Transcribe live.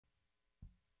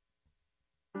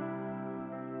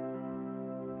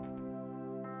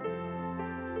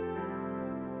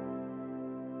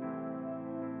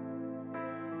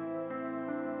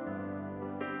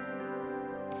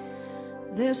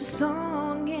There's a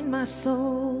song in my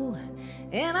soul,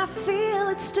 and I feel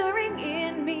it stirring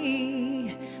in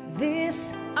me.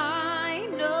 This I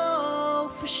know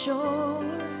for sure,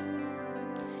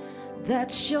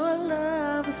 that your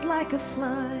love is like a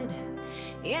flood,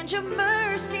 and your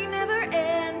mercy never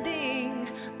ending.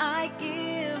 I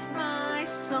give my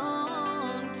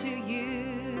song to you.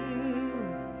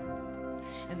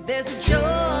 And there's a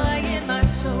joy in my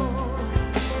soul,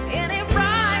 and it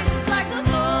rises like the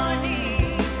morning.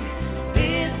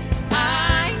 This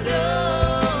I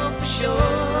know for sure,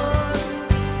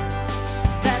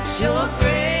 that your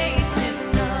grace is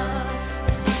enough,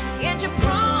 and your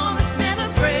promise never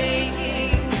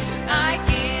breaking. I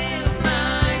give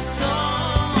my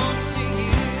song to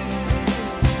you.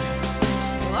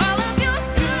 All of your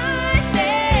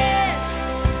goodness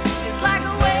is like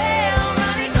a well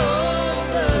running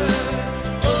over.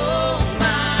 Oh,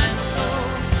 my soul,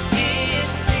 it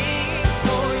sings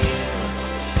for you.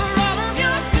 For all of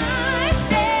your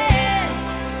goodness,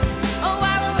 oh,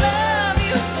 I will love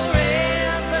you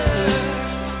forever.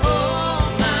 Oh,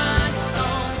 my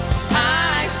songs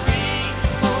I sing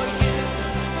for you.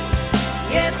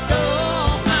 Yes,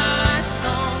 all my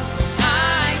songs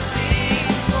I sing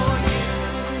for you.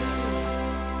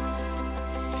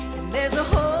 And there's a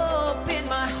hope in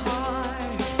my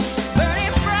heart,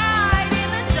 burning bright in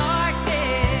the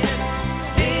darkness.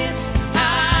 This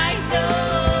I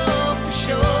know for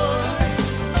sure,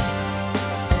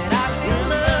 that I will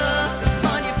look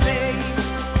upon your face,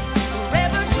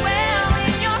 forever dwell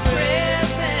in your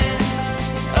presence,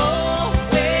 and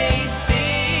always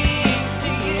sing to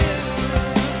you.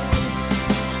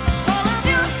 All of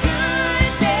your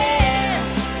goodness,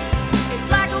 it's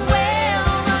like a well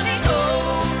running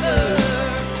over.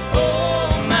 Oh,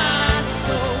 my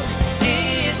soul,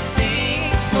 it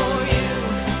sings for you.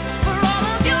 For all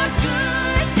of your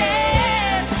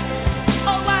goodness,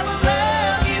 oh, I will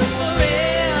love you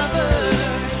forever.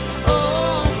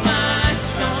 Oh, my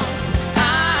songs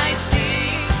I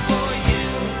sing for you.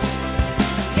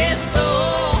 Yes, oh,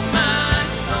 my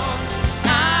songs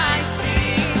I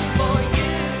sing for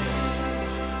you.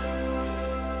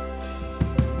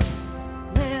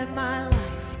 Let my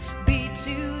life be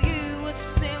to you a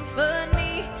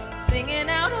symphony, singing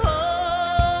out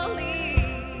holy,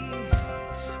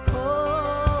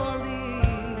 holy.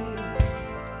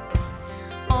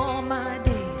 All my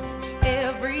days,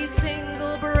 every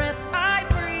single breath I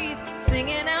breathe,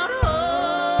 singing out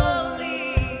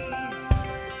holy,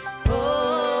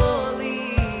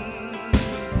 holy.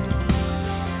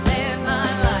 Let my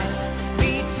life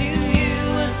be to you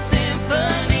a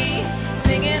symphony,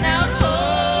 singing out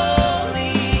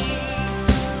holy,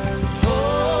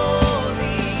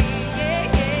 holy, yeah,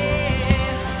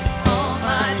 yeah. All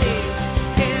my days,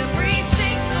 every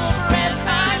single breath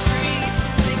I breathe,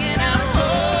 singing out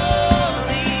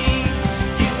holy.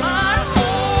 You are holy.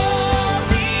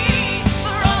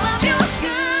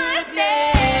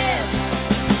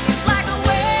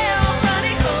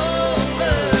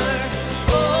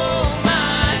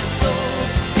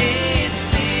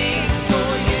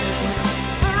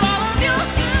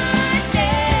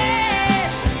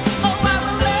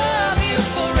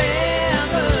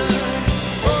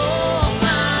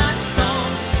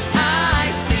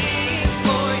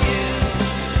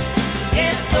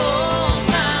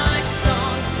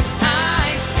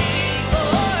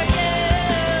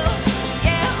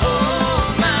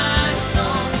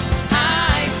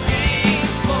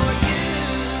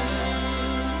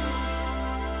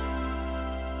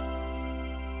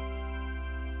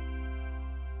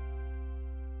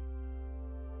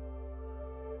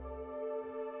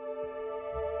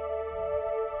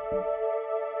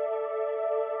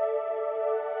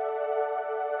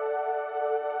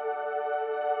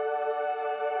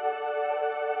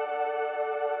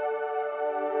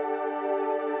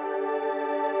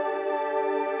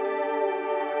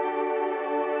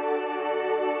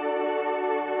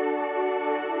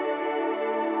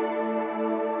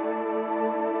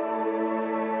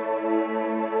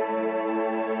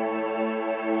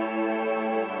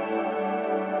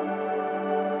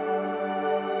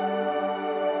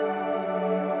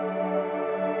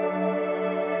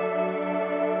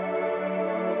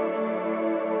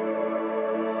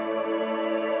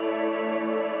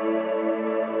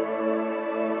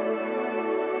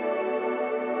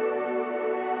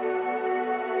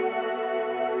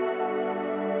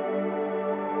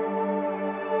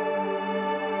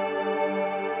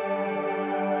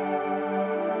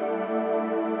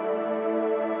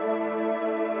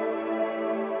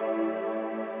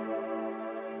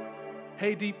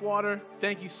 Hey, Deepwater,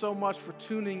 thank you so much for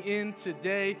tuning in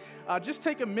today. Just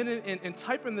take a minute and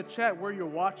type in the chat where you're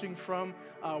watching from,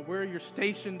 where you're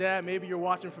stationed at. Maybe you're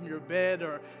watching from your bed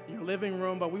or your living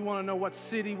room, but we want to know what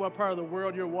city, what part of the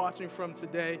world you're watching from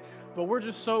today. But we're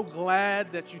just so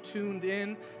glad that you tuned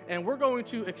in, and we're going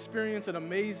to experience an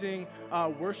amazing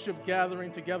worship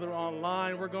gathering together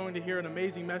online. We're going to hear an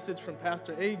amazing message from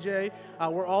Pastor AJ.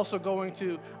 We're also going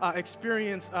to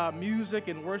experience music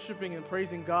and worshiping and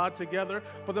praising God together.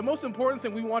 But the most important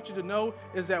thing we want you to know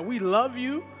is that we love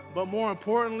you, but more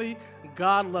importantly,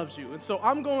 God loves you. And so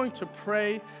I'm going to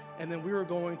pray, and then we are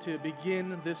going to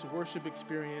begin this worship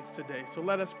experience today. So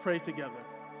let us pray together.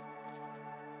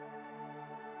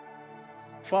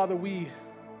 Father, we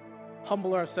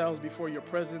humble ourselves before your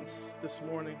presence this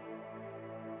morning.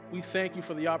 We thank you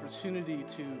for the opportunity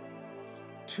to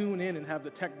tune in and have the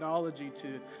technology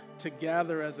to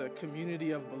gather as a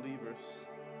community of believers.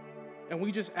 And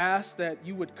we just ask that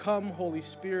you would come, Holy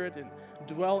Spirit, and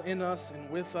dwell in us and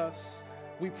with us.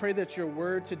 We pray that your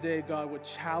word today, God, would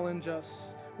challenge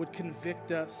us, would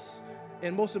convict us,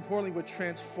 and most importantly, would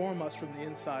transform us from the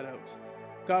inside out.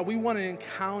 God, we want to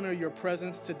encounter your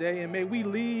presence today, and may we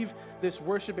leave this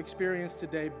worship experience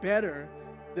today better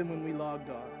than when we logged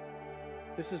on.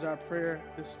 This is our prayer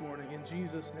this morning. In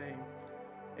Jesus' name,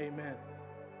 amen.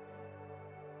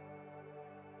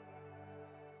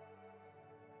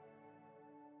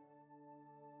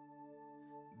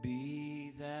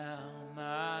 Be thou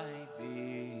my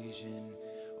vision,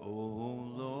 O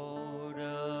Lord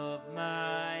of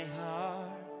my heart,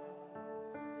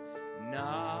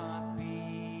 not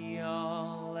be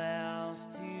all else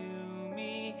to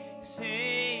me,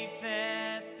 save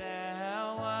that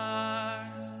thou art.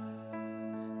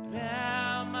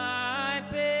 Thou my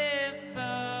best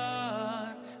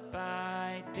thought,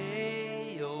 by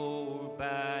day or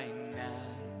by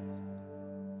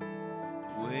night,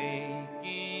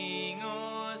 waking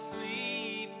or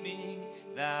sleeping,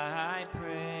 thy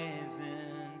presence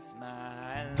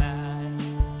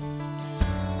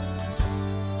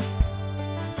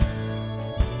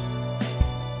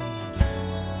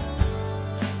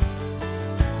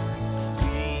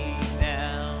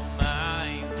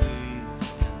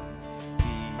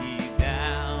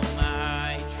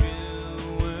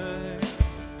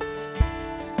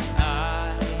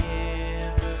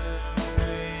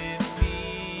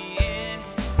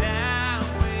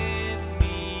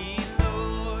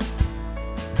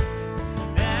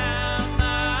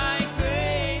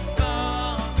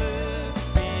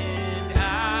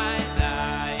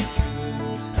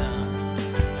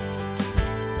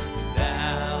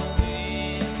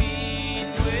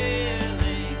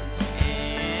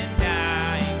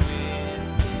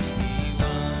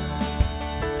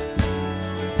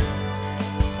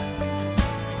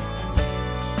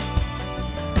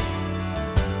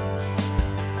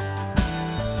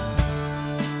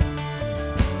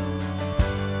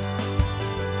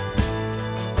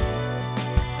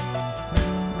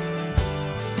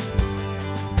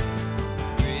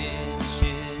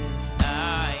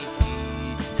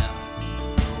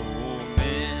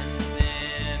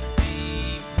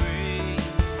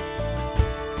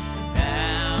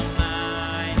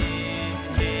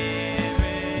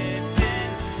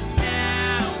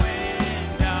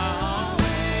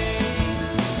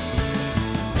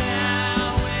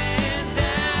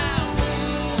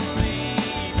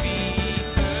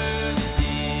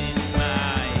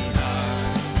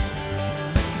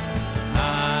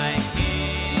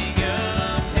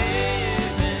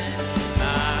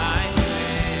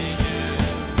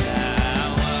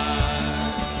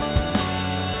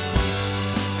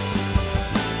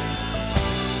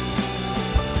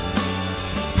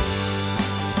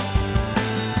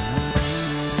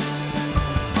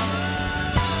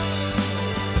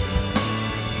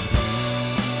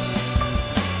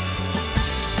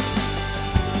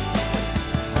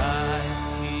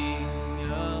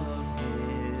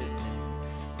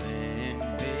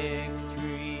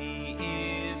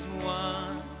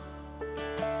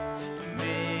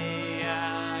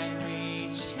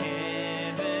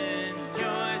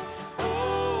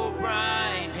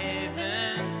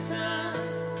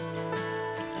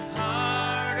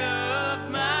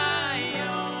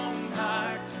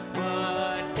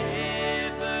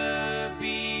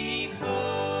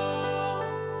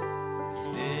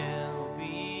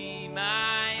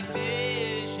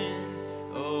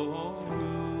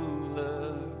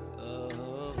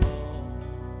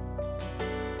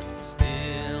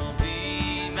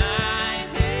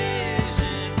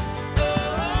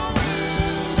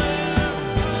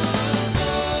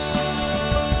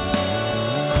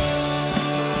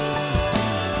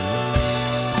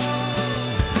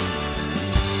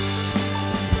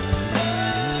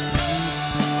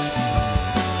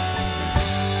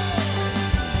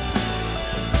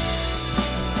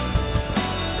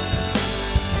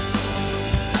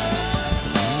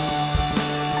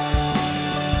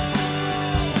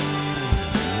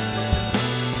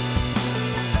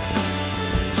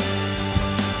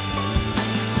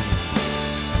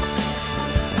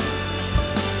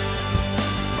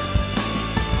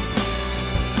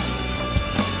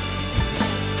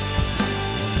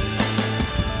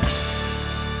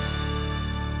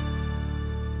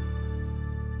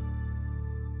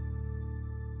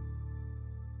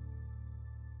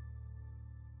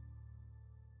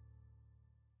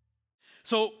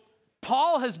So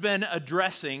Paul has been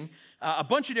addressing a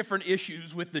bunch of different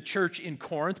issues with the church in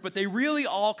Corinth, but they really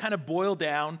all kind of boil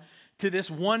down to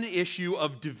this one issue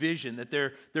of division, that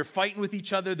they're fighting with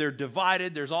each other, they're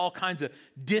divided, there's all kinds of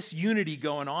disunity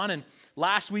going on. And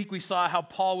last week we saw how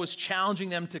Paul was challenging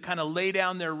them to kind of lay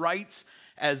down their rights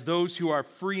as those who are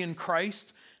free in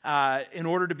Christ in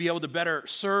order to be able to better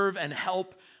serve and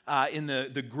help in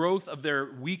the growth of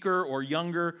their weaker or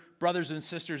younger brothers and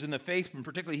sisters in the faith. And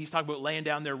particularly, he's talking about laying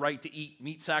down their right to eat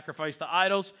meat sacrificed to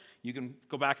idols. You can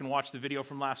go back and watch the video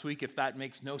from last week if that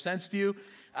makes no sense to you.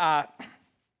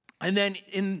 And then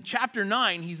in chapter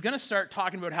 9, he's going to start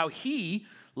talking about how he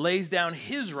lays down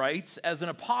his rights as an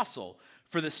apostle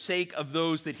for the sake of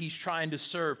those that he's trying to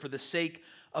serve, for the sake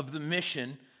of the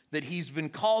mission that he's been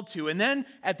called to. And then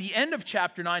at the end of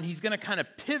chapter 9, he's going to kind of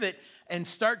pivot and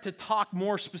start to talk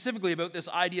more specifically about this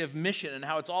idea of mission and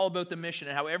how it's all about the mission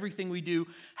and how everything we do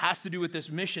has to do with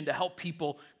this mission to help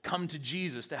people come to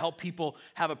Jesus, to help people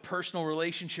have a personal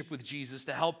relationship with Jesus,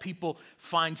 to help people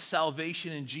find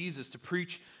salvation in Jesus, to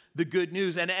preach the good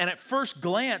news. And at first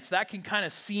glance, that can kind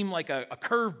of seem like a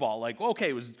curveball, like, okay,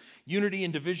 it was unity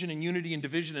and division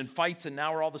and fights, and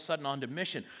now we're all of a sudden on to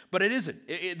mission. But it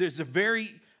isn't. There's a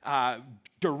very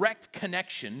direct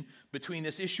connection between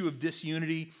this issue of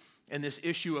disunity and this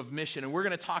issue of mission. And we're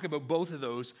going to talk about both of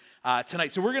those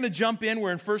tonight. So we're going to jump in.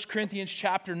 We're in 1 Corinthians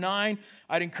chapter 9.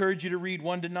 I'd encourage you to read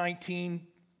 1 to 19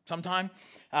 sometime.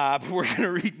 But we're going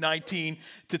to read 19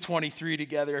 to 23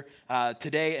 together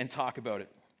today and talk about it.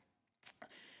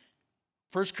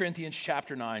 1 Corinthians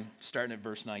chapter 9, starting at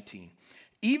verse 19.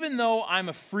 Even though I'm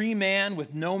a free man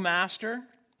with no master,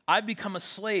 I've become a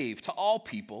slave to all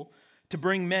people to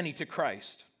bring many to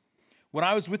Christ. When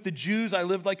I was with the Jews, I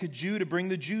lived like a Jew to bring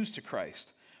the Jews to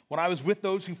Christ. When I was with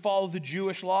those who follow the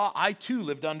Jewish law, I too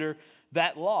lived under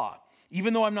that law.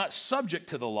 Even though I'm not subject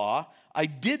to the law, I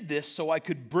did this so I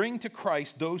could bring to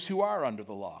Christ those who are under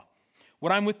the law.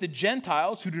 When I'm with the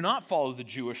Gentiles who do not follow the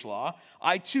Jewish law,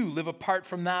 I too live apart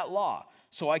from that law,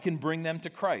 so I can bring them to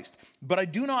Christ. But I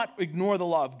do not ignore the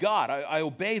law of God. I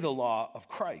obey the law of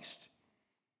Christ.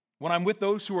 When I'm with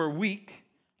those who are weak,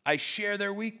 I share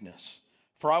their weakness,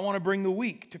 for I want to bring the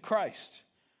weak to Christ.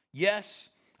 Yes,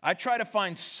 I try to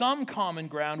find some common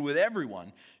ground with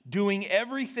everyone, doing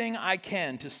everything I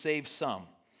can to save some.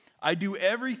 I do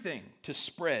everything to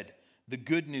spread the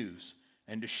good news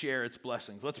and to share its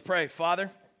blessings. Let's pray. Father,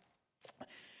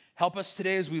 help us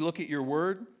today as we look at your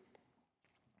word.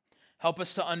 Help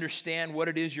us to understand what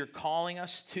it is you're calling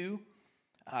us to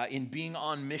in being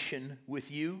on mission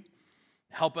with you.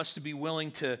 Help us to be willing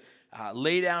to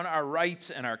lay down our rights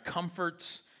and our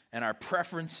comforts and our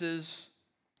preferences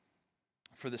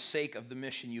for the sake of the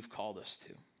mission you've called us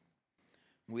to.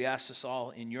 We ask this all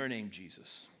in your name,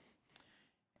 Jesus.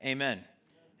 Amen.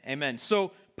 Amen.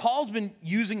 So Paul's been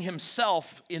using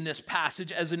himself in this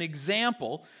passage as an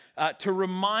example to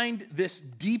remind this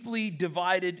deeply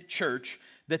divided church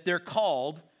that they're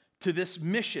called to this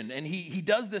mission. And he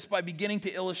does this by beginning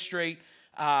to illustrate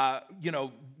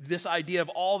this idea of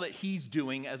all that he's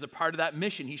doing as a part of that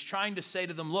mission. He's trying to say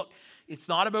to them, look, it's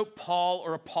not about Paul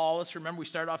or Apollos. Remember, we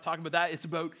started off talking about that. It's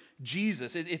about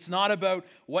Jesus. It's not about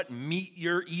what meat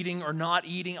you're eating or not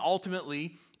eating.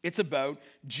 Ultimately, it's about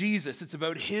Jesus. It's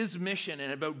about his mission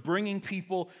and about bringing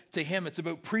people to him. It's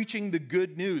about preaching the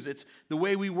good news. It's the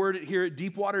way we word it here at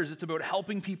Deepwater is it's about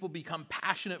helping people become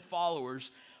passionate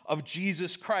followers of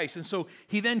Jesus Christ. And so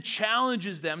he then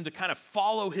challenges them to kind of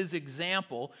follow his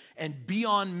example and be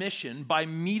on mission by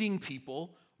meeting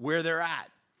people where they're at.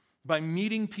 By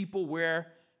meeting people where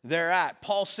they're at.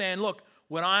 Paul's saying, look,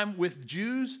 when I'm with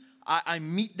Jews, I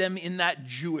meet them in that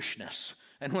Jewishness.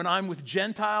 And when I'm with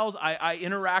Gentiles, I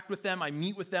interact with them. I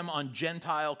meet with them on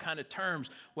Gentile kind of terms.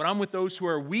 When I'm with those who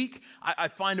are weak, I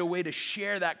find a way to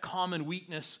share that common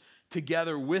weakness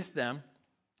together with them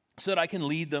so that I can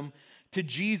lead them to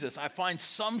Jesus. I find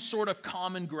some sort of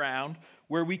common ground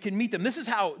where we can meet them. This is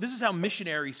how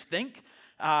missionaries think.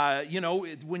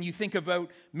 When you think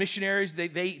about missionaries,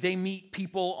 they meet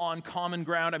people on common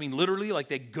ground. I mean, literally, like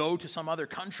they go to some other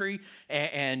country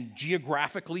and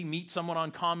geographically meet someone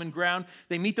on common ground.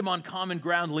 They meet them on common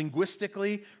ground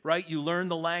linguistically, right? You learn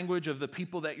the language of the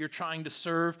people that you're trying to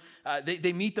serve.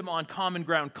 They meet them on common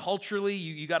ground culturally.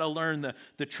 You got to learn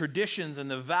the traditions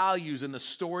and the values and the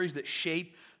stories that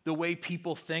shape the way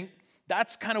people think.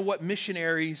 That's kind of what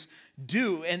missionaries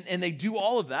do, and they do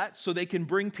all of that so they can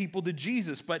bring people to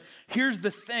Jesus. But here's the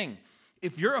thing.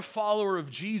 If you're a follower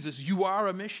of Jesus, you are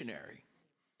a missionary.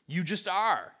 You just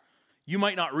are. You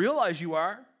might not realize you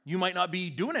are. You might not be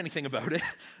doing anything about it,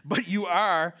 but you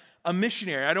are a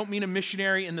missionary. I don't mean a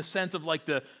missionary in the sense of like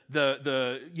the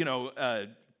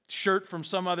shirt from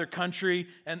some other country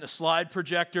and the slide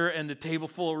projector and the table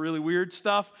full of really weird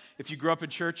stuff. If you grew up in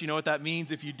church, you know what that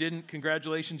means. If you didn't,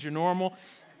 congratulations, you're normal.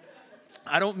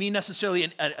 I don't mean necessarily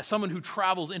someone who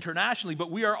travels internationally,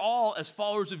 but we are all, as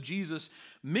followers of Jesus,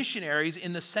 missionaries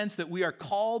in the sense that we are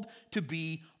called to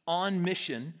be on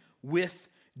mission with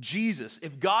Jesus.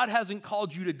 If God hasn't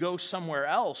called you to go somewhere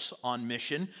else on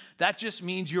mission, that just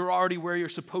means you're already where you're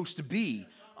supposed to be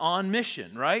on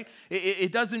mission, right?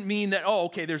 It doesn't mean that, oh,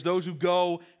 okay, there's those who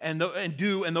go and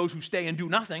do and those who stay and do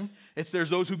nothing. There's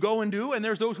those who go and do and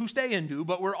there's those who stay and do,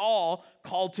 but we're all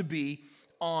called to be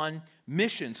on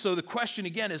mission. So the question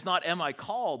again is not, am I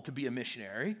called to be a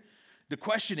missionary? The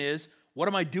question is, what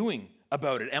am I doing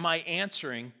about it? Am I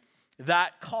answering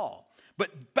that call?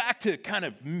 But back to kind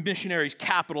of missionaries,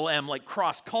 capital M, like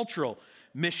cross-cultural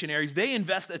missionaries, they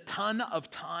invest a ton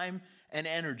of time and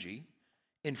energy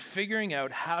in figuring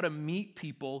out how to meet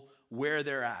people where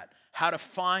they're at, how to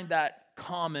find that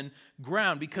common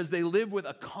ground, because they live with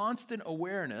a constant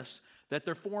awareness that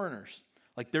they're foreigners.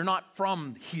 Like they're not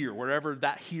from here, wherever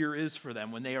that here is for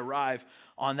them when they arrive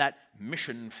on that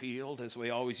mission field, as we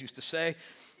always used to say.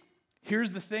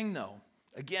 Here's the thing, though.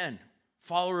 Again,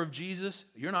 follower of Jesus,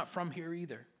 you're not from here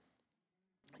either.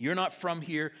 You're not from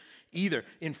here either.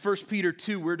 In 1 Peter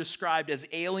 2, we're described as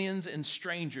aliens and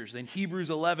strangers. In Hebrews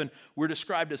 11, we're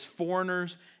described as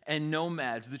foreigners and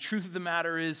nomads. The truth of the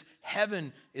matter is,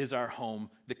 heaven is our home.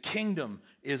 The kingdom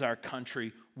is our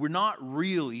country. We're not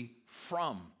really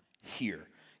from here.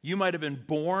 You might have been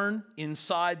born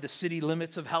inside the city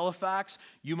limits of Halifax.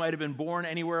 You might have been born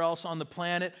anywhere else on the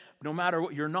planet. No matter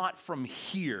what, you're not from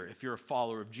here if you're a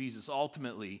follower of Jesus.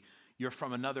 Ultimately, you're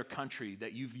from another country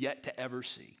that you've yet to ever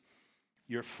see.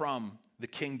 You're from the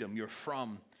kingdom. You're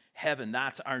from heaven.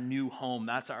 That's our new home.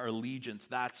 That's our allegiance.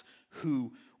 That's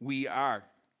who we are.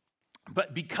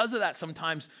 But because of that,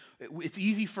 sometimes it's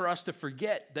easy for us to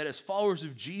forget that as followers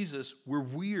of Jesus, we're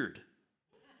weird.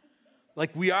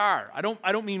 Like we are. I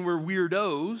don't mean we're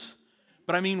weirdos,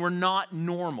 but I mean we're not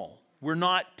normal. We're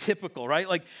not typical, right?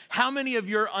 Like how many of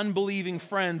your unbelieving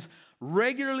friends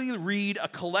regularly read a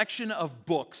collection of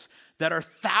books that are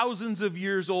thousands of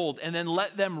years old and then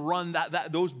let them run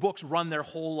those books run their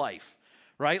whole life?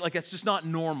 Right? Like, it's just not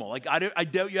normal. Like, I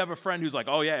doubt you have a friend who's like,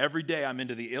 oh, yeah, every day I'm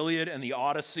into the Iliad and the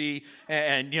Odyssey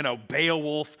and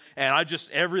Beowulf, and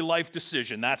every life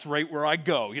decision, that's right where I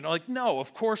go. Like, no,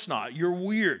 of course not. You're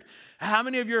weird. How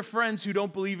many of your friends who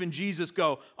don't believe in Jesus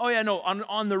go, oh, yeah, no,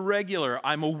 on the regular,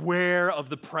 I'm aware of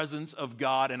the presence of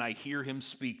God and I hear him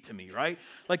speak to me, right?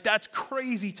 Like, that's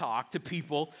crazy talk to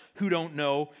people who don't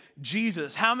know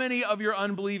Jesus. How many of your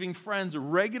unbelieving friends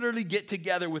regularly get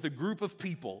together with a group of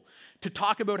people to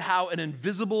talk about how an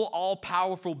invisible,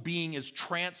 all-powerful being is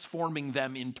transforming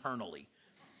them internally?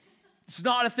 It's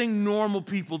not a thing normal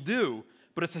people do,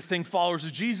 but it's a thing followers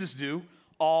of Jesus do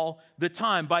all the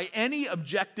time. By any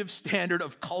objective standard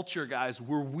of culture, guys,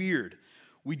 we're weird.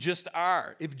 We just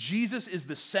are. If Jesus is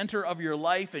the center of your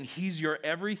life and he's your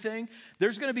everything,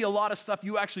 there's going to be a lot of stuff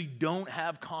you actually don't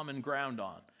have common ground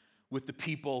on with the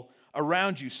people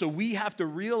around you. So we have to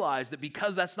realize that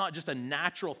because that's not just a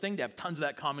natural thing to have tons of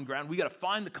that common ground, we got to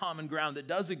find the common ground that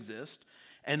does exist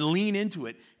and lean into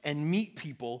it and meet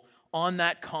people on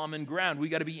that common ground. We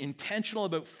got to be intentional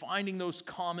about finding those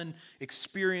common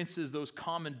experiences, those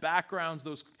common backgrounds,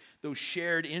 those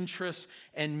shared interests,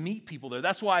 and meet people there.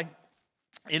 That's why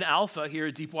in Alpha here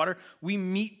at Deepwater, we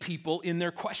meet people in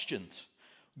their questions.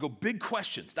 We go, big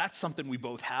questions. That's something we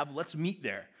both have. Let's meet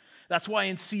there. That's why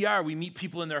in CR, we meet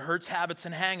people in their hurts, habits,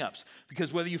 and hang-ups.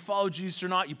 Because whether you follow Jesus or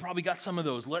not, you probably got some of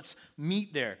those. Let's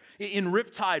meet there. In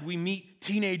Riptide, we meet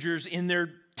teenagers in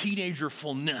their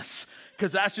teenagerfulness,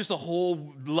 because that's just a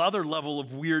whole other level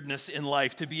of weirdness in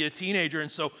life to be a teenager.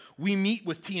 And so we meet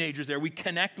with teenagers there. We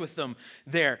connect with them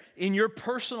there. In your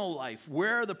personal life,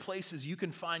 where are the places you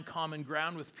can find common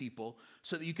ground with people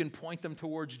so that you can point them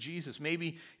towards Jesus?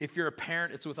 Maybe if you're a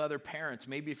parent, it's with other parents.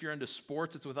 Maybe if you're into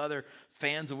sports, it's with other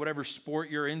fans of whatever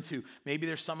sport you're into. Maybe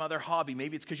there's some other hobby.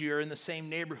 Maybe it's because you're in the same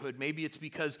neighborhood. Maybe it's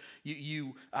because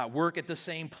you work at the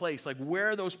same place. Like, where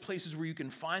are those places where you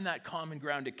can find that common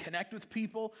ground to connect with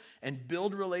people and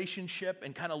build relationship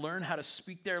and kind of learn how to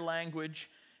speak their language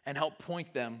and help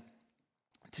point them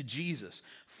to Jesus?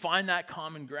 Find that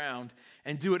common ground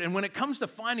and do it. And when it comes to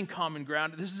finding common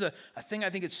ground, this is a thing I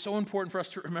think it's so important for us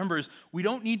to remember is we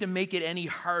don't need to make it any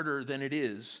harder than it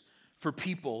is for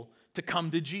people to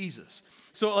come to Jesus.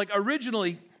 So like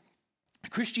originally,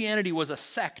 Christianity was a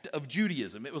sect of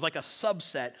Judaism. It was like a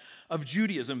subset of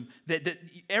Judaism, that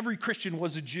every Christian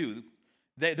was a Jew.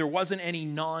 There wasn't any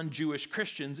non-Jewish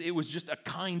Christians. It was just a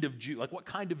kind of Jew. Like, what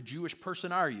kind of Jewish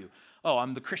person are you? Oh,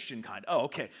 I'm the Christian kind. Oh,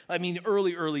 okay. I mean,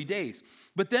 early days.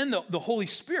 But then the Holy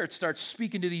Spirit starts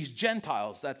speaking to these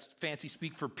Gentiles. That's fancy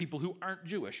speak for people who aren't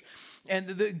Jewish.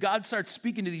 And God starts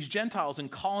speaking to these Gentiles and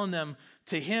calling them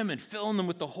to him and filling them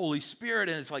with the Holy Spirit.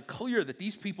 And it's like clear that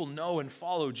these people know and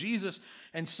follow Jesus.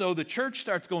 And so the church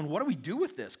starts going, what do we do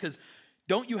with this? Because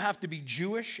don't you have to be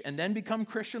Jewish and then become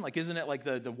Christian? Like, isn't it like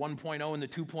the 1.0 and the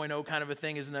 2.0 kind of a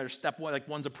thing? Isn't there a step one, like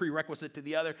one's a prerequisite to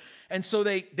the other? And so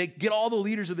they get all the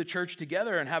leaders of the church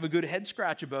together and have a good head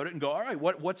scratch about it and go, all right,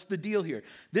 what's the deal here?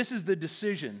 This is the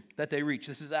decision that they reach.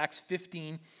 This is Acts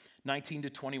 15, 19 to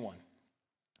 21.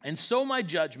 And so my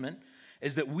judgment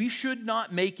is that we should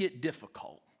not make it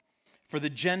difficult for the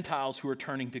Gentiles who are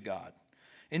turning to God.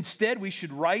 Instead, we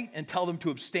should write and tell them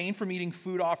to abstain from eating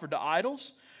food offered to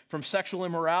idols, from sexual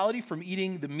immorality, from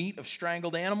eating the meat of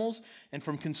strangled animals, and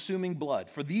from consuming blood.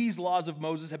 For these laws of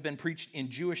Moses have been preached in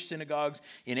Jewish synagogues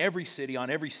in every city on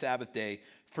every Sabbath day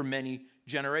for many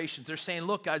generations. They're saying,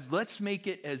 look, guys, let's make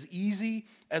it as easy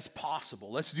as possible.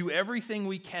 Let's do everything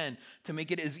we can to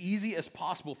make it as easy as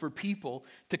possible for people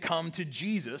to come to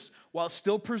Jesus while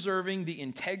still preserving the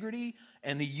integrity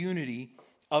and the unity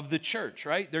of the church,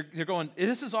 right? They're going,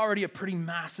 this is already a pretty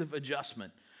massive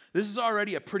adjustment. This is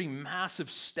already a pretty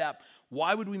massive step.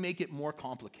 Why would we make it more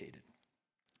complicated?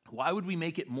 Why would we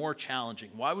make it more challenging?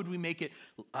 Why would we make it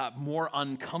more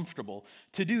uncomfortable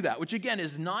to do that? Which, again,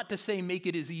 is not to say make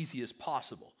it as easy as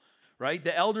possible, right?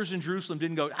 The elders in Jerusalem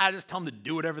didn't go, just tell them to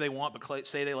do whatever they want, but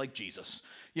say they like Jesus.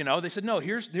 You know, they said, no,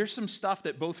 there's some stuff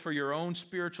that both for your own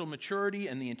spiritual maturity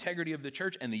and the integrity of the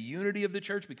church and the unity of the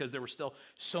church, because there were still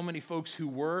so many folks who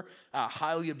were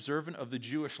highly observant of the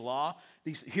Jewish law.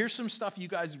 Here's some stuff you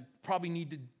guys probably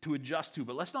need to adjust to,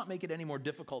 but let's not make it any more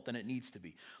difficult than it needs to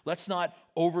be. Let's not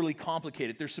overly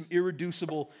complicate it. There's some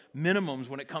irreducible minimums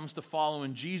when it comes to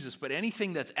following Jesus, but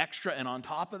anything that's extra and on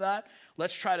top of that,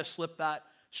 let's try to strip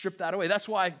that away. That's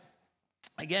why,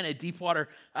 again, at Deepwater,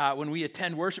 when we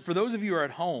attend worship, for those of you who are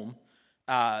at home,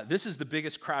 this is the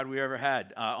biggest crowd we ever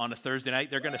had on a Thursday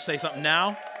night. They're going to say something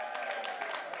now,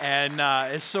 and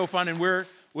it's so fun. And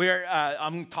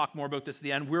I'm going to talk more about this at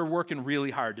the end. We're working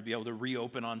really hard to be able to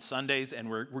reopen on Sundays, and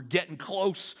we're getting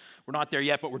close. We're not there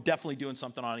yet, but we're definitely doing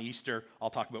something on Easter. I'll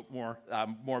talk about more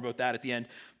about that at the end.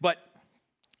 But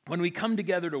when we come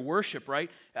together to worship, right,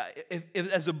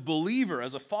 if as a believer,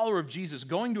 as a follower of Jesus,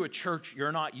 going to a church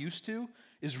you're not used to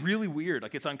is really weird.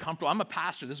 Like, it's uncomfortable. I'm a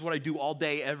pastor. This is what I do all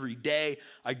day, every day.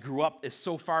 I grew up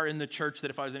so far in the church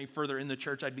that if I was any further in the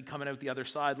church, I'd be coming out the other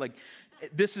side. Like,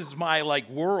 this is my,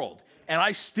 world. And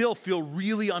I still feel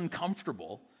really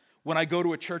uncomfortable when I go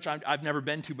to a church I've never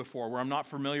been to before, where I'm not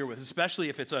familiar with, especially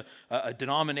if it's a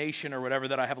denomination or whatever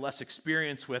that I have less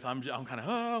experience with. I'm kind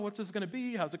of, what's this going to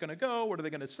be? How's it going to go? What are they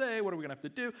going to say? What are we going to have to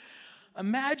do?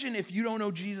 Imagine if you don't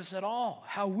know Jesus at all.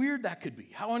 How weird that could be.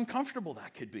 How uncomfortable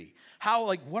that could be.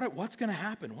 How, what's going to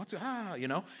happen?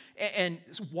 And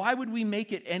why would we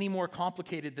make it any more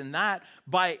complicated than that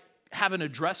by having a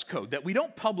dress code that we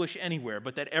don't publish anywhere,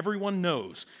 but that everyone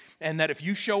knows, and that if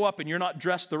you show up and you're not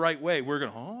dressed the right way, we're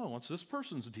going, what's this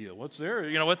person's deal? What's their,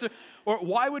 or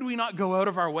why would we not go out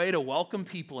of our way to welcome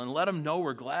people and let them know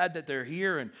we're glad that they're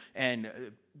here, and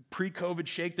pre-COVID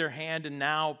shake their hand, and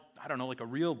now, I don't know, like a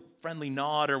real friendly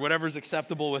nod or whatever's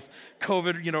acceptable with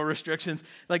COVID, restrictions.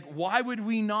 Like, why would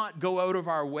we not go out of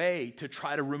our way to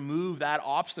try to remove that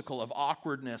obstacle of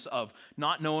awkwardness, of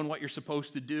not knowing what you're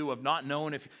supposed to do, of not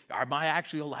knowing am I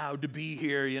actually allowed to be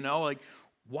here,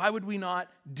 why would we not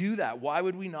do that? Why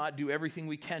would we not do everything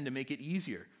we can to make it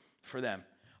easier for them?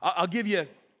 I'll give you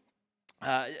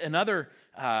another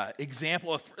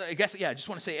example of, I just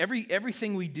want to say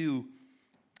everything we do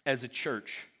as a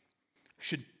church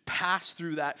should pass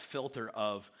through that filter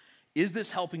of, is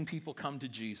this helping people come to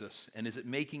Jesus? And is it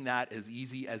making that as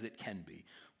easy as it can be?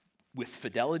 With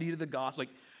fidelity to the gospel,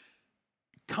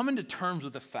 coming to terms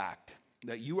with the fact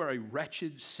that you are a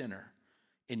wretched sinner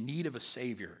in need of a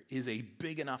Savior is a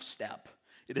big enough step.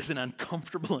 It is an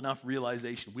uncomfortable enough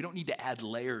realization. We don't need to add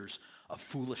layers of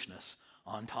foolishness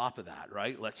on top of that,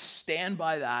 right? Let's stand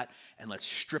by that and let's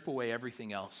strip away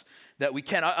everything else that we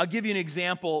can. I'll give you an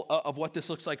example of what this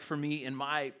looks like for me in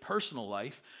my personal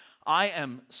life. I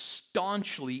am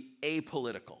staunchly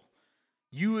apolitical.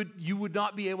 You would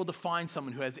not be able to find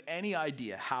someone who has any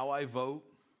idea how I vote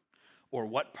or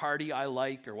what party I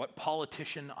like or what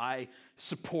politician I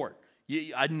support.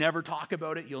 I'd never talk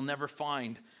about it. You'll never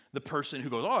find the person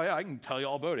who goes, I can tell you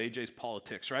all about AJ's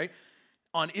politics, right?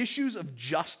 On issues of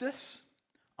justice,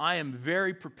 I am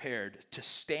very prepared to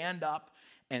stand up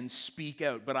and speak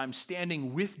out, but I'm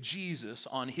standing with Jesus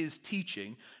on his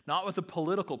teaching, not with a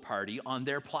political party on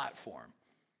their platform.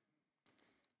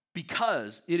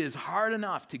 Because it is hard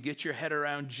enough to get your head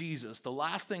around Jesus. The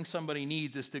last thing somebody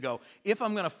needs is to go, if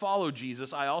I'm going to follow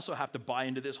Jesus, I also have to buy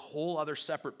into this whole other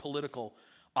separate political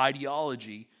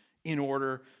ideology in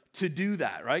order to do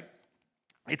that, right?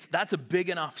 That's a big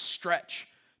enough stretch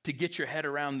to get your head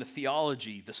around the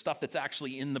theology, the stuff that's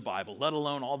actually in the Bible, let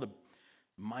alone all the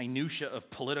minutia of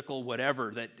political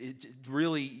whatever that it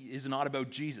really is not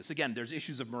about Jesus. Again, there's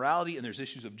issues of morality and there's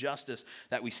issues of justice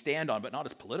that we stand on, but not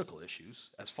as political issues,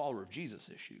 as follower of Jesus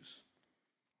issues.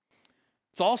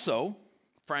 It's also,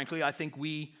 frankly, I think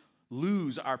we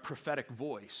lose our prophetic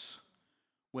voice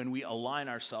when we align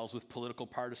ourselves with political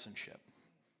partisanship.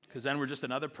 Because then we're just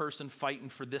another person fighting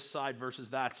for this side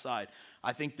versus that side.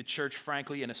 I think the church,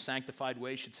 frankly, in a sanctified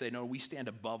way should say, no, we stand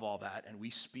above all that and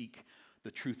we speak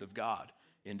the truth of God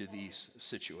into these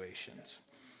situations.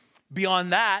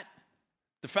 Beyond that,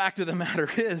 the fact of the matter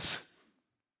is,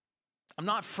 I'm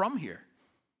not from here.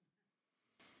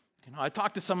 You know, I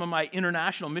talked to some of my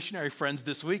international missionary friends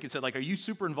this week and said, like, are you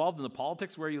super involved in the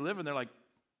politics where you live? And they're like,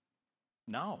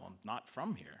 no, I'm not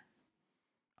from here.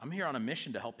 I'm here on a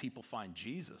mission to help people find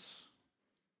Jesus.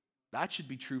 That should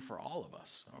be true for all of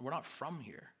us. We're not from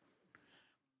here.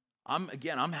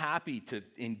 I'm happy to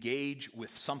engage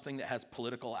with something that has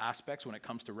political aspects when it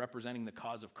comes to representing the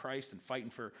cause of Christ and fighting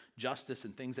for justice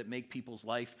and things that make people's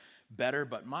life better.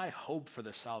 But my hope for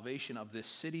the salvation of this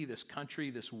city, this country,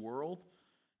 this world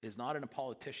is not in a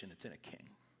politician, it's in a king.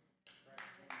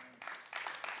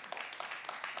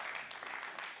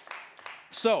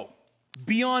 So,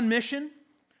 be on mission,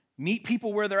 meet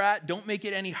people where they're at, don't make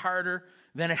it any harder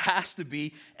than it has to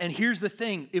be. And here's the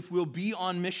thing, if we'll be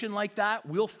on mission like that,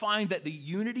 we'll find that the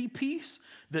unity piece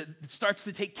that starts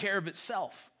to take care of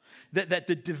itself. That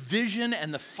the division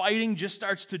and the fighting just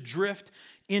starts to drift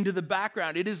into the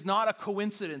background. It is not a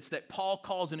coincidence that Paul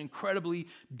calls an incredibly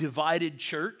divided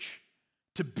church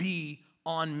to be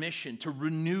on mission, to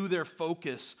renew their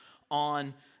focus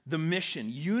on the mission.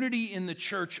 Unity in the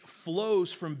church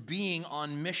flows from being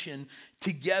on mission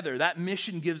together. That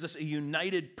mission gives us a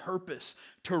united purpose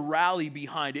to rally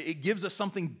behind. It gives us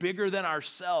something bigger than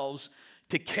ourselves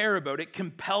to care about. It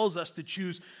compels us to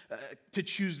choose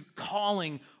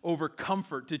calling over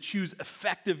comfort, to choose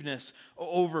effectiveness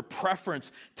over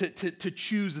preference, to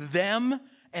choose them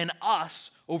and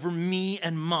us over me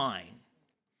and mine.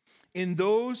 In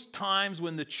those times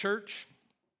when the church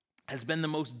has been the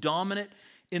most dominant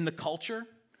in the culture,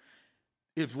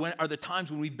 are the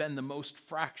times when we've been the most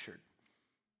fractured.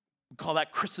 We call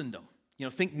that Christendom. You know,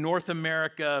 think North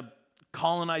America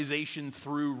colonization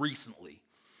through recently.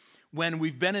 When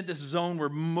we've been in this zone where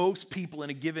most people in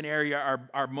a given area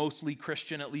are mostly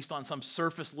Christian, at least on some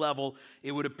surface level,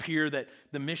 it would appear that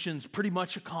the mission's pretty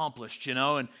much accomplished, you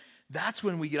know, and that's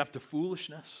when we get up to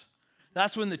foolishness.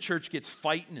 That's when the church gets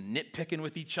fighting and nitpicking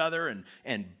with each other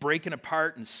and breaking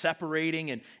apart and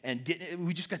separating and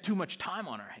we just got too much time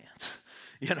on our hands,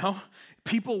 you know?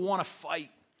 People want to fight,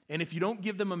 and if you don't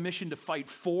give them a mission to fight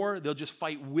for, they'll just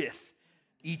fight with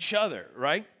each other,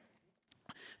 right?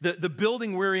 The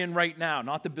building we're in right now,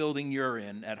 not the building you're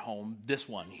in at home, this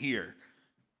one here.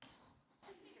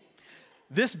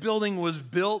 This building was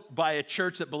built by a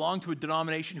church that belonged to a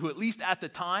denomination who, at least at the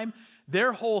time,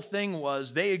 their whole thing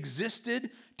was they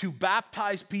existed to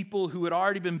baptize people who had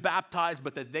already been baptized,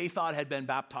 but that they thought had been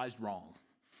baptized wrong.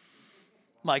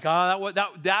 Like,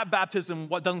 that baptism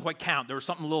doesn't quite count. There was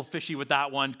something a little fishy with that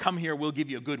one. Come here, we'll give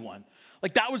you a good one.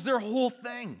 Like, that was their whole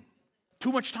thing.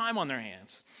 Too much time on their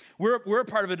hands. We're a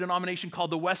part of a denomination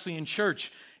called the Wesleyan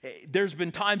Church. There's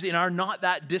been times in our not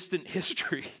that distant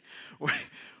history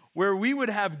where we would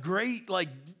have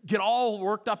get all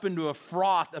worked up into a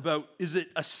froth about, is it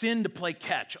a sin to play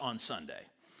catch on Sunday?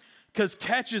 Because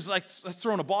catch is like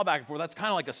throwing a ball back and forth. That's kind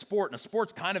of like a sport, and a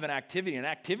sport's kind of an activity. An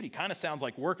activity kind of sounds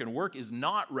like work, and work is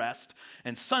not rest.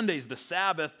 And Sunday's the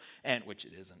Sabbath, which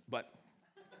it isn't, but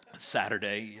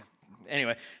Saturday.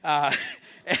 Anyway,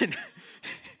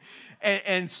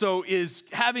 and so is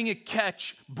having a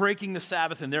catch breaking the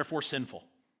Sabbath and therefore sinful?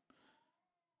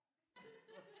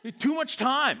 Too much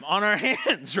time on our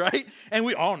hands, right? And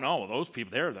no, those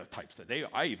people, they're the types that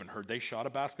I even heard they shot a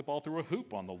basketball through a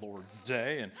hoop on the Lord's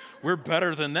Day, and we're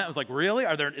better than that. I was like, really?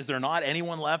 Is there not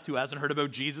anyone left who hasn't heard about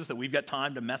Jesus that we've got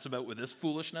time to mess about with this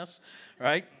foolishness,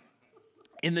 right?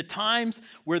 In the times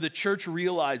where the church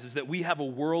realizes that we have a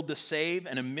world to save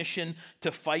and a mission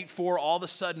to fight for, all of a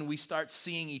sudden we start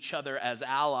seeing each other as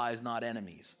allies, not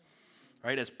enemies.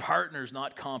 right? As partners,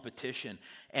 not competition.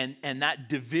 And that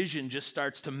division just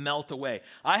starts to melt away.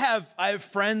 I have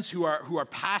friends who are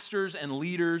pastors and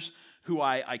leaders who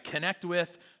I connect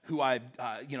with, who I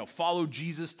follow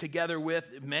Jesus together with,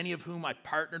 many of whom I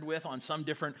partnered with on some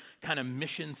different kind of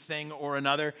mission thing or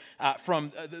another,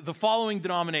 from the following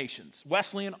denominations: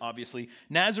 Wesleyan, obviously,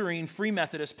 Nazarene, Free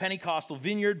Methodist, Pentecostal,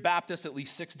 Vineyard, Baptist, at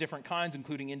least 6 different kinds,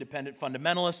 including Independent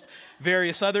Fundamentalist,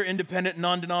 various other independent,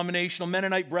 non-denominational,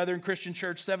 Mennonite Brethren, Christian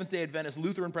Church, Seventh-day Adventist,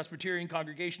 Lutheran, Presbyterian,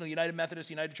 Congregational, United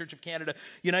Methodist, United Church of Canada,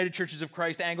 United Churches of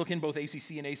Christ, Anglican, both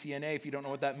ACC and ACNA. If you don't know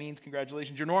what that means,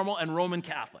 congratulations, you're normal, and Roman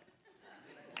Catholic.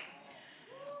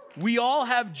 We all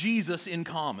have Jesus in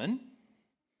common,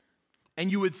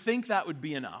 and you would think that would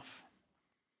be enough.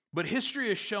 But history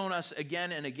has shown us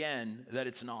again and again that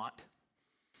it's not.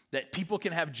 That people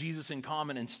can have Jesus in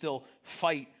common and still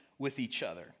fight with each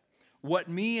other. What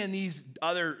me and these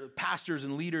other pastors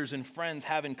and leaders and friends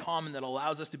have in common that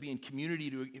allows us to be in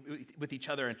community with each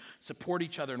other and support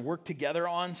each other and work together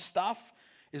on stuff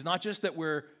is not just that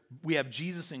we have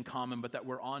Jesus in common, but that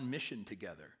we're on mission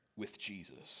together with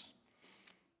Jesus.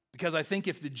 Because I think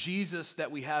if the Jesus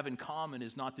that we have in common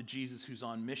is not the Jesus who's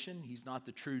on mission, he's not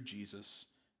the true Jesus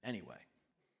anyway.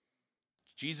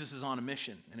 Jesus is on a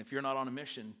mission, and if you're not on a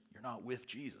mission, you're not with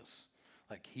Jesus.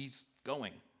 Like, he's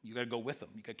going. You got to go with him.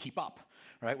 You got to keep up,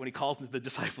 right? When he calls the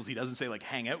disciples, he doesn't say, like,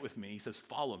 hang out with me. He says,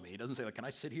 follow me. He doesn't say, like, can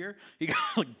I sit here? He goes,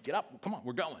 like, get up. Come on,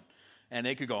 we're going. And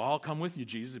they could go, I'll come with you,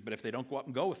 Jesus. But if they don't go up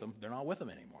and go with him, they're not with him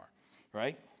anymore,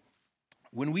 right?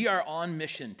 When we are on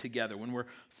mission together, when we're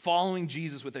following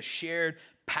Jesus with a shared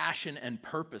passion and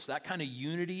purpose, that kind of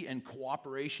unity and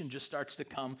cooperation just starts to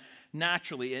come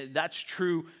naturally. That's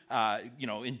true,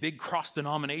 in big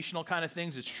cross-denominational kind of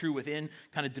things. It's true within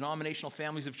kind of denominational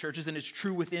families of churches, and it's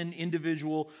true within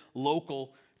individual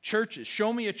local churches.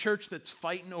 Show me a church that's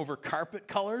fighting over carpet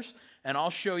colors, and I'll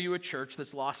show you a church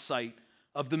that's lost sight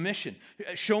of the mission.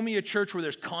 Show me a church where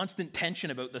there's constant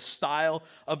tension about the style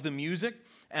of the music,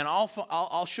 and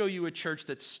I'll show you a church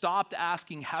that stopped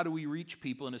asking, how do we reach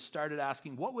people, and has started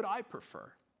asking, what would I prefer?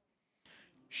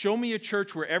 Show me a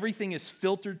church where everything is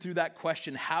filtered through that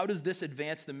question, how does this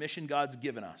advance the mission God's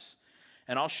given us?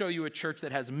 And I'll show you a church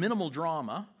that has minimal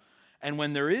drama, and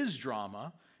when there is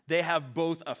drama, they have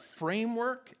both a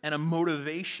framework and a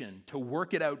motivation to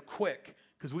work it out quick,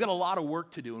 because we got a lot of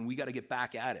work to do, and we got to get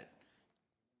back at it.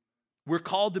 We're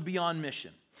called to be on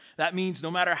mission. That means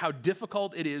no matter how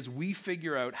difficult it is, we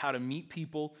figure out how to meet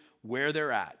people where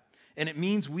they're at. And it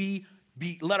means we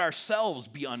let ourselves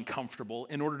be uncomfortable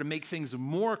in order to make things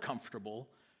more comfortable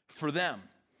for them.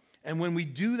 And when we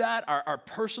do that, our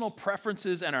personal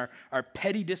preferences and our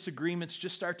petty disagreements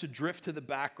just start to drift to the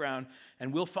background,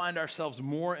 and we'll find ourselves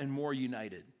more and more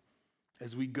united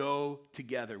as we go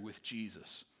together with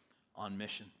Jesus on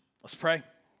mission. Let's pray.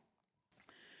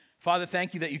 Father,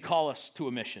 thank you that you call us to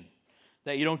a mission,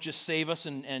 that you don't just save us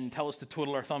and tell us to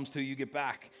twiddle our thumbs till you get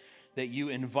back, that you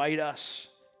invite us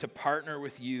to partner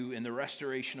with you in the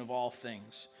restoration of all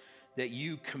things, that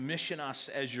you commission us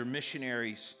as your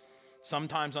missionaries,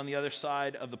 sometimes on the other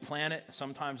side of the planet,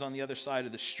 sometimes on the other side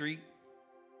of the street.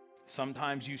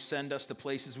 Sometimes you send us to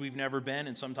places we've never been,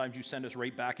 and sometimes you send us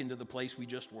right back into the place we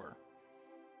just were.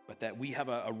 But that we have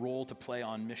a role to play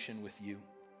on mission with you.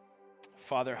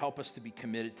 Father, help us to be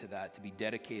committed to that, to be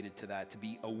dedicated to that, to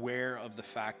be aware of the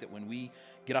fact that when we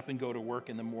get up and go to work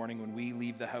in the morning, when we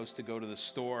leave the house to go to the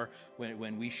store,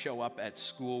 when we show up at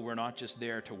school, we're not just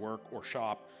there to work or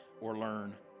shop or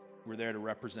learn. We're there to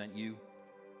represent you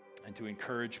and to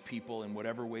encourage people in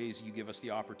whatever ways you give us the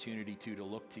opportunity to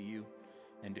look to you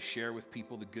and to share with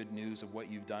people the good news of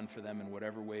what you've done for them in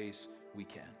whatever ways we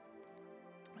can.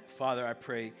 Father, I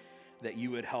pray that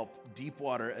you would help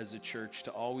Deepwater as a church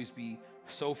to always be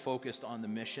so focused on the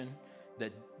mission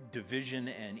that division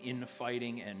and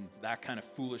infighting and that kind of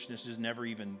foolishness just never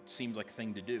even seems like a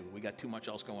thing to do. We got too much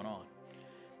else going on.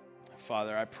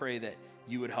 Father, I pray that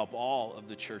you would help all of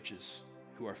the churches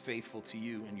who are faithful to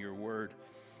you and your word,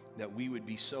 that we would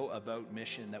be so about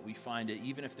mission that we find it,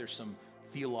 even if there's some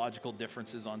theological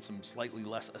differences on some slightly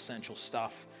less essential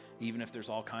stuff, even if there's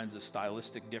all kinds of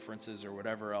stylistic differences or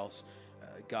whatever else,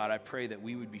 God, I pray that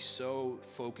we would be so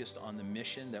focused on the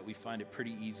mission that we find it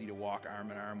pretty easy to walk arm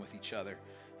in arm with each other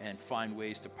and find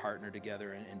ways to partner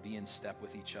together and be in step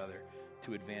with each other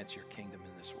to advance your kingdom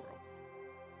in this world.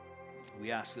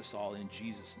 We ask this all in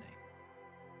Jesus'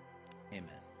 name. Amen.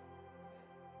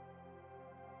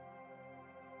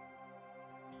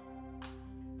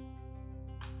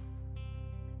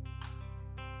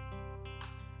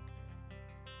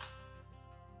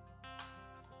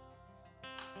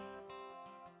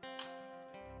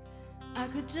 I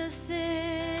could just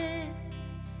sit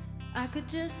I could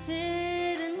just sit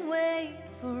and wait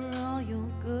for all your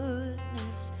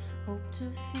goodness, hope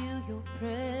to feel your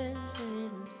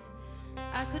presence.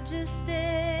 I could just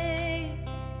stay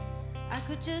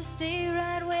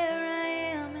right where I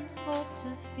am and hope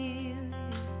to feel you,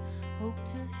 hope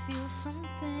to feel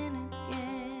something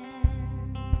again.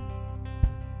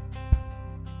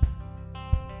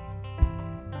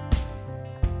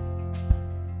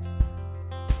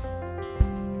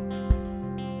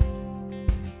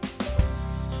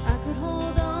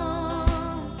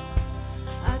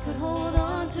 Hold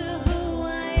on to who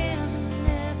I am and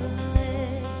never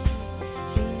let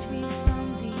you change me from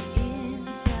the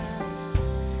inside.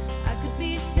 I could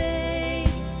be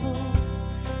safe,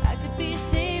 I could be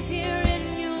safe here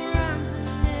in your arms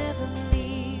and never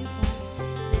leave,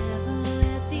 never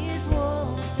let these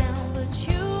walls down. But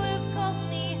you have called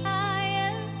me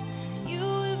higher, you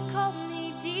have called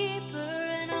me deeper,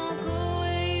 and I'll go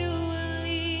where you will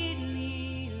lead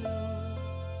me, Lord.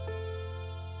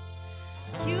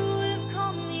 You have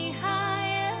called me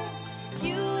higher,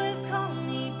 you have called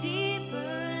me deeper,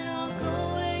 and I'll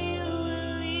go where you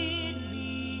will lead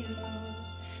me, Lord,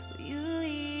 where you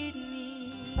lead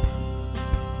me.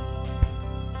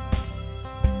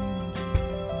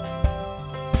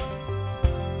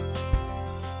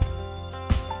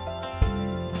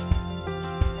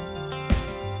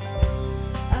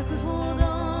 I could hold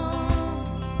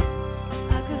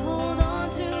on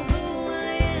to who I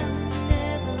am and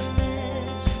never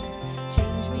let you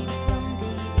change me from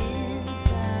the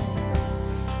inside.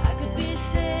 I could be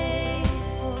safe,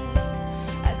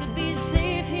 I could be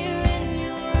safe here in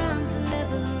your arms and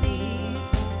never leave,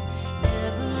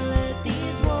 never let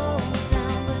these walls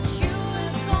down. But you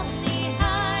have called me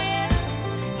higher,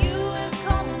 you have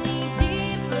called me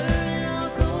deeper, and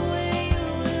I'll go where you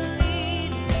will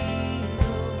lead me,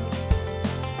 Lord.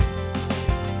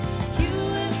 You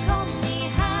have called me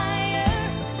higher,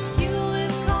 you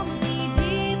have called me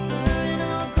deeper, and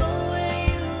I'll go where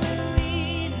you will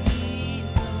lead me,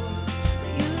 Lord,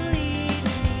 where you lead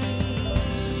me.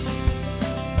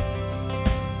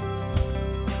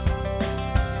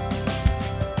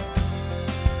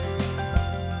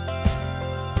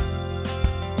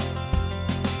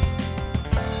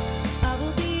 I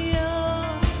will be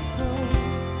yours, oh,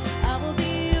 I will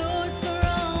be yours for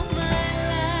all my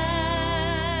life.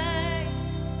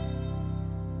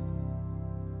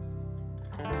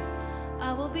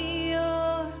 I will be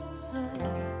yours, oh,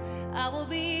 I will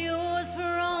be yours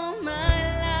for all my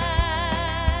life.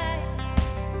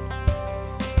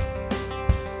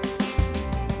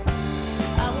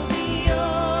 I will be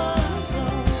yours,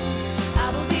 oh, I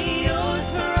will be yours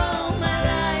for all my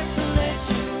life. So let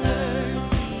your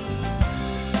mercy,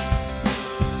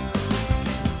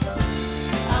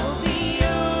 I will be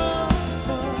yours,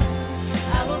 oh,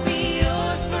 I will be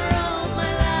yours for all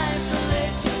my life. So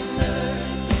let your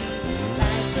mercy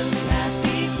light the path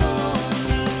before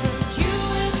me. 'Cause you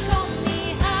have called me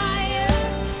higher,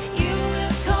 you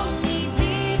have called me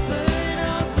deeper, and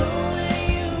I'll go where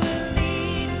you will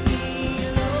lead me,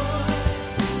 Lord.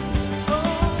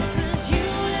 Oh, 'cause you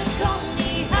have called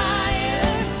me higher,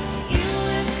 you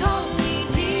have called me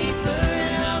deeper,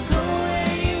 and I'll go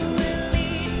where you will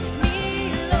lead me,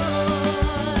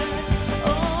 Lord.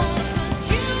 Oh, 'cause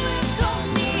you have called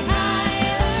me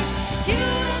higher, you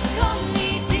have called me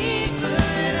deeper,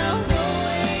 and I'll go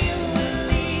where you will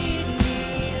lead me,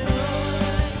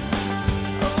 Lord.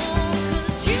 Oh,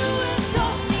 'cause you have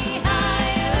called me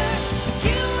higher,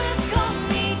 you have called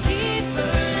me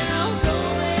deeper, and I'll go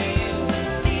where you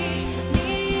will lead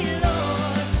me,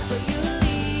 Lord, where you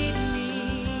lead me,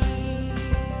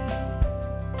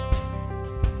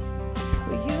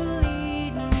 where you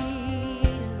lead me,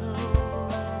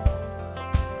 Lord,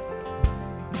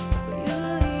 where you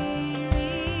lead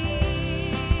me,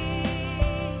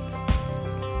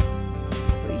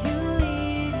 where you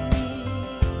lead me,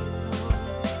 Lord.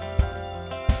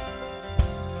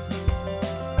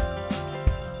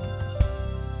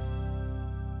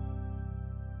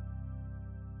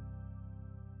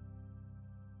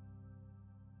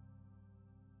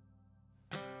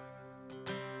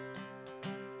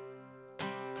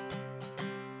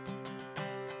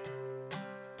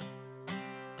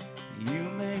 You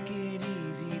make it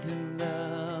easy to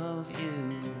love you.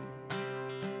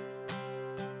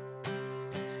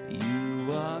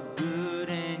 You are good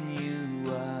and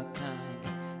you are kind.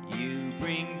 You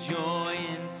bring joy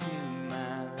into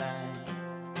my life.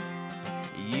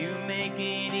 You make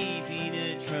it easy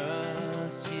to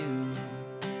trust you.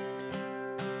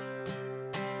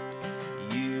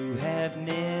 You have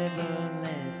never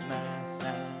left my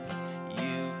side.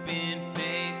 You've been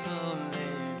faithful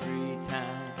every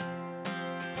time.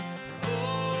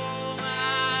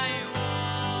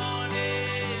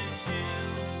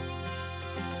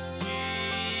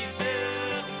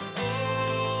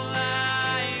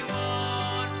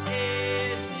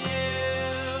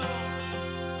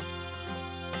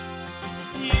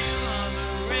 You are the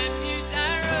refuge I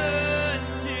run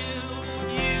to.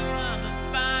 You are the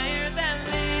fire that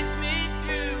leads me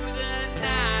through the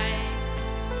night.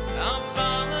 I'll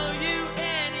follow you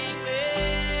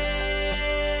anywhere.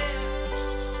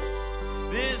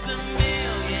 There's a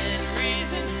million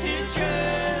reasons to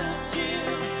trust you.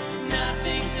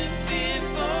 Nothing to fear,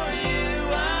 for you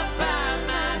are by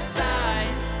my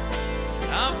side.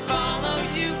 I'll follow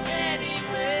you anywhere.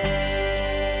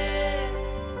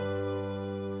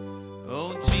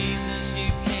 Oh Jesus,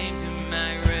 you came to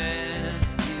my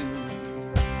rescue.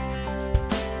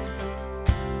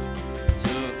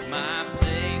 Took my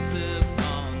place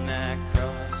upon that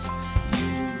cross.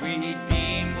 You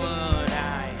redeemed what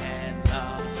I had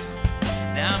lost.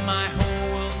 Now my whole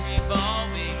world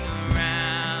revolving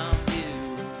around you.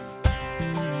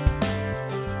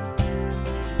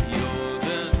 You're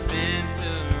the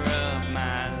center of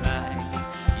my life.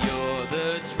 You're the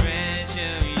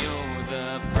treasure, you're the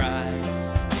prize.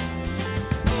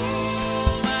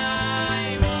 All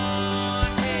I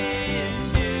want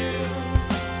is you,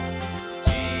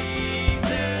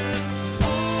 Jesus.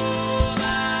 All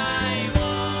I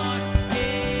want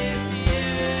is you.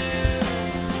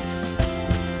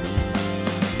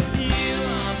 You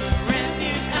are the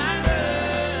refuge I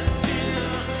run to.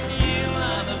 You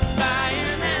are the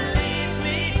fire that leads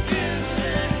me through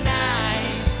the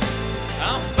night.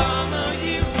 I'll follow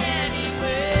you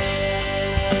anywhere.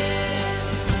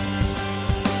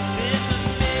 There's a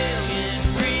million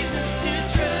reasons to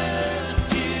trust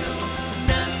you.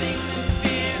 Nothing to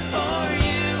fear, for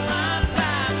you are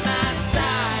by my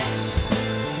side.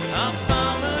 I'll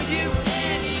follow you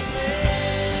anywhere.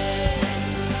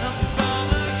 I'll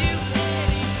follow you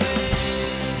anywhere.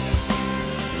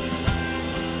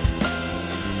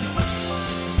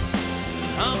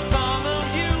 I'll follow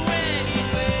you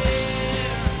anywhere.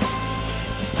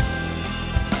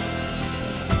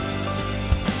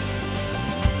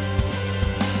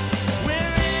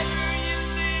 Wherever you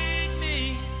lead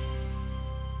me,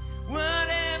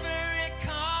 whatever it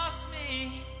costs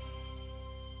me.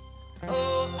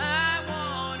 All I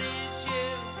want is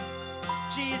you,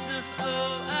 Jesus.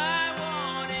 All I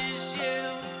want is you.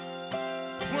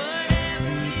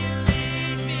 Whatever you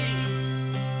lead me,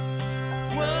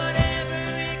 whatever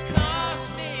it costs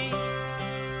me.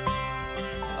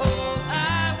 All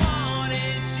I want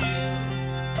is you,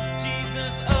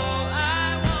 Jesus. All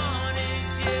I want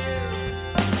is you.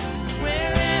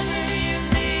 Wherever you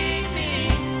lead me,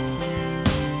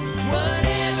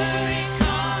 whatever it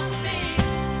costs me.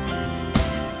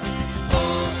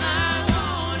 All I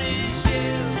want is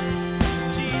you,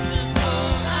 Jesus.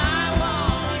 All I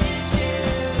want is you.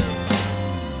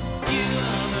 You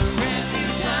are the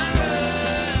refuge I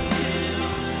run to.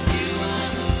 You are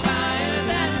the fire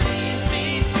that leads me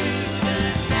through the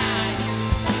night.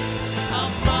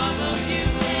 I'll follow you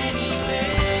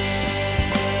anywhere.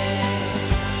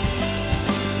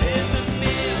 There's a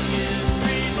million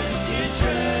reasons to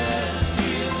trust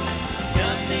you.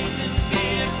 Nothing to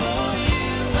fear, for you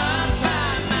are by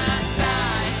my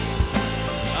side.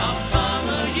 I'll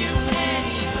follow you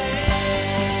anywhere.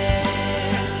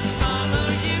 Follow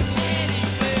you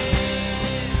anywhere.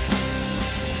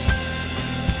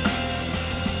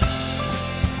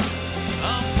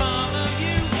 I'll follow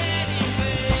you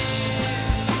anywhere.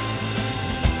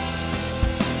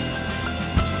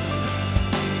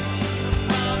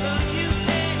 Follow you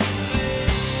anywhere.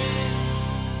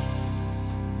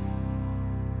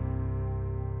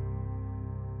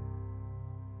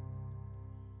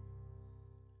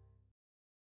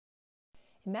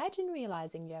 Imagine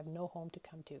realizing you have no home to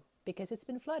come to because it's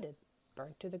been flooded,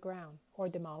 burnt to the ground, or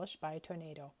demolished by a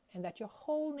tornado, and that your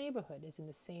whole neighborhood is in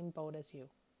the same boat as you.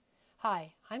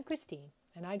 Hi, I'm Christine,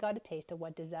 and I got a taste of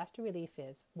what disaster relief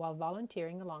is while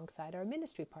volunteering alongside our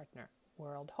ministry partner,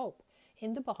 World Hope,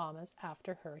 in the Bahamas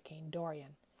after Hurricane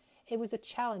Dorian. It was a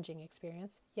challenging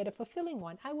experience, yet a fulfilling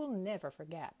one I will never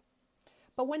forget.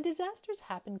 But when disasters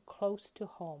happen close to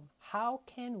home, how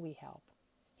can we help?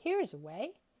 Here's a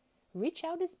way. Reach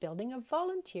Out is building a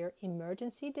volunteer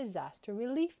emergency disaster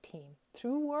relief team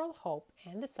through World Hope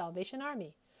and the Salvation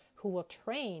Army, who will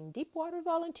train deepwater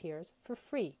volunteers for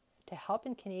free to help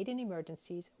in Canadian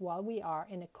emergencies while we are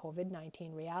in a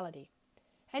COVID-19 reality.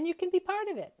 And you can be part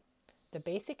of it. The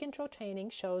basic intro training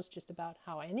shows just about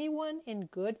how anyone in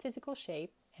good physical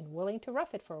shape and willing to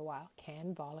rough it for a while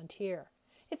can volunteer.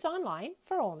 It's online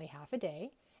for only half a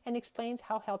day and explains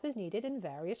how help is needed in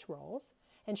various roles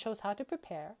and shows how to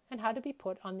prepare and how to be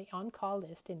put on the on-call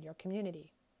list in your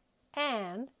community.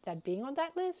 And that being on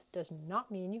that list does not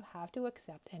mean you have to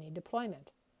accept any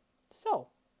deployment. So,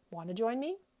 want to join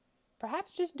me?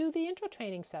 Perhaps just do the intro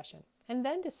training session and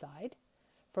then decide.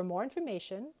 For more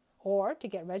information or to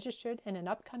get registered in an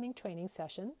upcoming training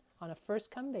session on a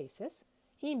first-come basis,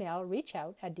 email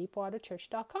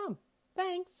reachout@deepwaterchurch.com.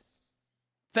 Thanks.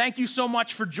 Thank you so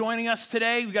much for joining us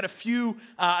today. We've got a few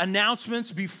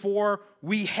announcements before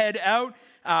we head out.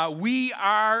 We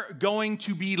are going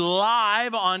to be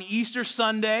live on Easter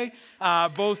Sunday,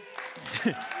 both...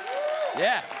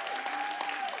 yeah.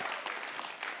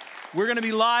 We're going to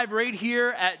be live right here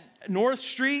at North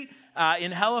Street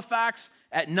in Halifax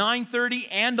at 9:30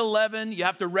 and 11. You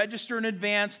have to register in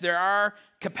advance. There are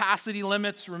capacity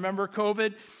limits. Remember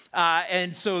COVID?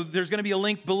 And so there's going to be a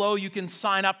link below. You can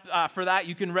sign up for that.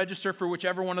 You can register for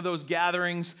whichever one of those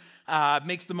gatherings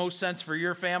makes the most sense for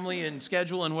your family and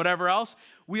schedule and whatever else.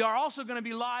 We are also going to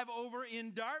be live over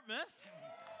in Dartmouth.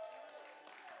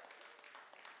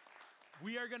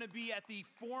 We are going to be at the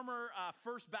former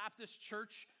First Baptist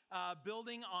Church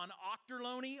building on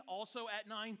Ochterlony, also at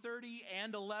 9:30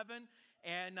 and 11.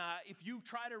 And if you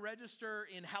try to register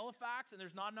in Halifax and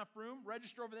there's not enough room,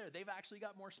 register over there. They've actually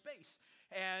got more space.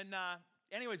 And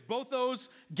anyways, both those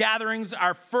gatherings,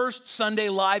 our first Sunday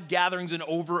live gatherings in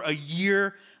over a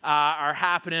year, are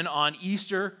happening on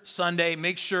Easter Sunday.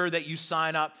 Make sure that you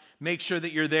sign up. Make sure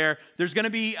that you're there. There's going to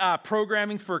be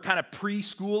programming for kind of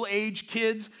preschool age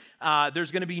kids.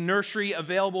 There's going to be nursery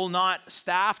available, not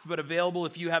staffed, but available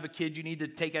if you have a kid you need to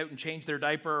take out and change their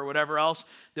diaper or whatever else.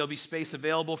 There'll be space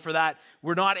available for that.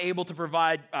 We're not able to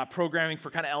provide programming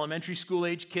for kind of elementary school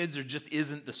age kids. There just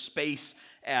isn't the space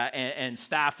and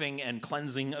staffing and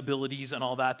cleansing abilities and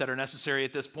all that are necessary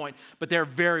at this point. But they're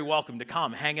very welcome to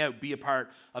come, hang out, be a part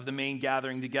of the main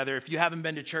gathering together. If you haven't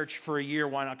been to church for a year,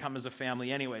 why not come as a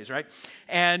family anyways, right?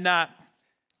 And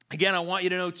again, I want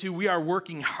you to know too, we are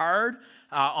working hard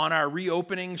on our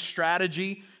reopening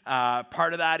strategy.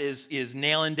 Part of that is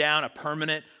nailing down a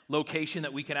permanent location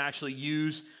that we can actually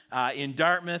use in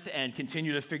Dartmouth and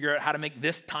continue to figure out how to make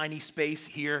this tiny space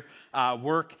here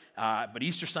work. But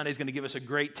Easter Sunday is going to give us a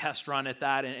great test run at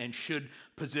that and should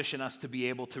position us to be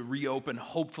able to reopen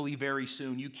hopefully very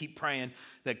soon. You keep praying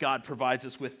that God provides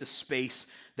us with the space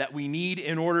that we need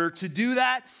in order to do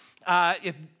that.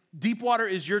 If Deepwater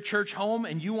is your church home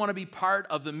and you want to be part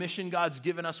of the mission God's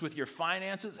given us with your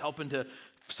finances, helping to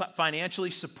financially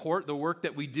support the work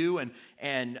that we do and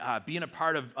being a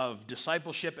part of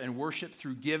discipleship and worship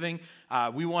through giving,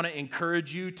 we want to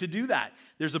encourage you to do that.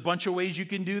 There's a bunch of ways you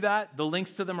can do that. The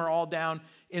links to them are all down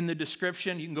in the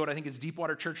description. You can go to, I think it's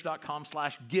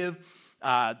deepwaterchurch.com/give.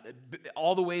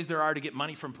 All the ways there are to get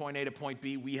money from point A to point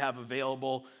B, we have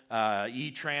available.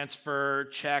 E-transfer,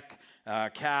 check,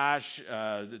 cash,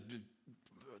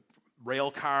 rail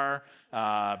car,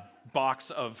 box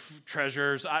of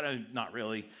treasures. Not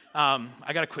really.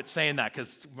 I got to quit saying that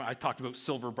because I talked about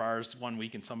silver bars one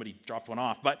week and somebody dropped one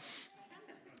off. But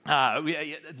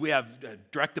we have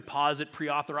direct deposit,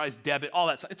 pre-authorized debit, all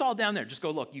that stuff. It's all down there. Just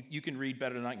go look. You can read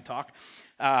better than I can talk.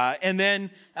 And then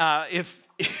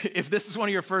if this is one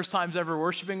of your first times ever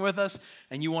worshiping with us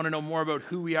and you want to know more about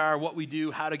who we are, what we do,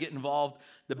 how to get involved,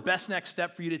 the best next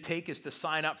step for you to take is to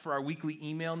sign up for our weekly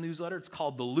email newsletter. It's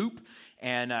called The Loop,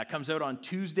 and it comes out on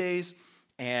Tuesdays.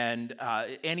 And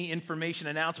any information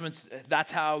announcements, that's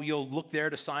how you'll look there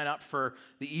to sign up for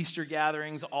the Easter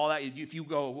gatherings, all that. If you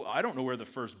go, I don't know where the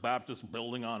First Baptist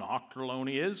building on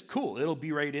Ochterlony is, cool. It'll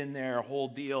be right in there, a whole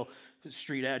deal.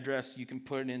 Street address, you can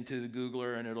put it into the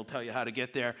Googler and it'll tell you how to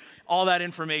get there. All that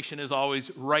information is always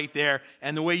right there.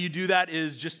 And the way you do that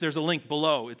is just there's a link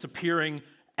below. It's appearing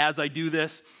as I do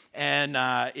this. And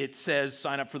it says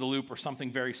sign up for the Loop or something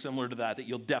very similar to that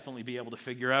you'll definitely be able to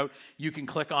figure out. You can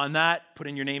click on that, put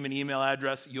in your name and email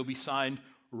address. You'll be signed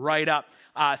right up.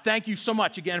 Thank you so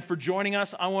much again for joining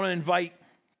us. I want to invite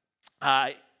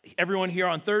everyone here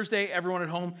on Thursday, everyone at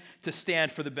home, to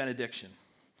stand for the benediction.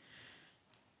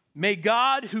 May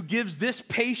God, who gives this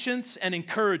patience and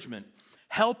encouragement,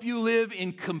 help you live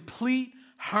in complete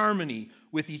harmony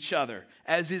with each other,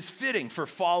 as is fitting for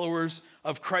followers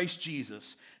of Christ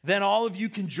Jesus. Then all of you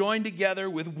can join together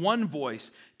with one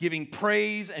voice, giving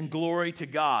praise and glory to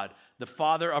God, the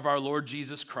Father of our Lord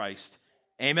Jesus Christ.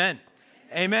 Amen.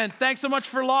 Amen. Thanks so much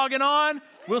for logging on.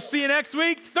 We'll see you next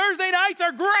week. Thursday nights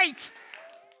are great.